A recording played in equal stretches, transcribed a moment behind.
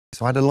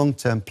So I had a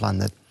long-term plan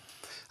that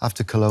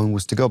after Cologne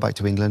was to go back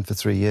to England for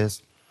 3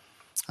 years.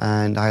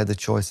 And I had the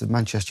choice of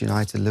Manchester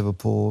United,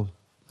 Liverpool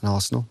and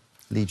Arsenal.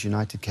 Leeds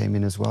United came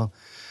in as well.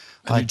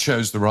 And you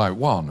chose the right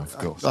one, of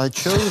course. I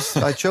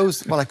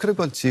chose, well, I could have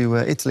gone to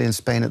Italy and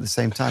Spain at the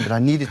same time, but I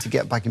needed to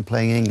get back in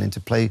playing in England to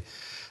play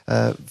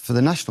for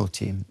the national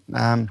team.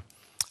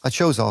 I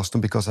chose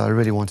Arsenal because I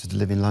really wanted to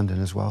live in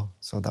London as well,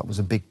 so that was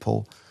a big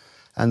pull.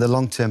 And the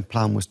long-term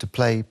plan was to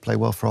play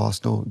well for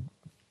Arsenal,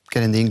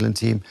 get in the England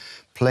team,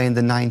 play in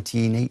the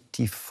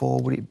 1984,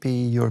 would it be,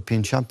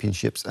 European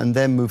Championships, and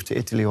then move to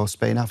Italy or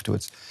Spain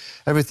afterwards.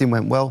 Everything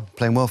went well,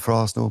 playing well for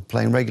Arsenal,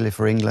 playing regularly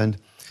for England,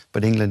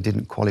 but England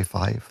didn't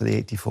qualify for the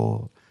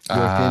 84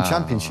 European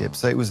Championships.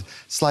 So it was a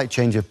slight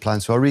change of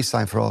plan. So I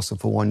re-signed for Arsenal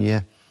for 1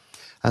 year.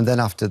 And then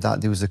after that,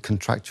 there was a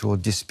contractual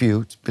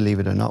dispute, believe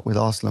it or not, with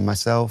Arsenal and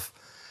myself.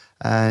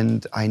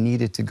 And I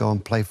needed to go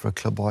and play for a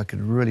club who I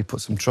could really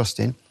put some trust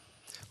in,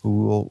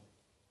 who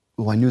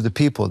I knew the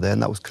people there,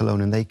 and that was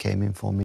Cologne, and they came in for me.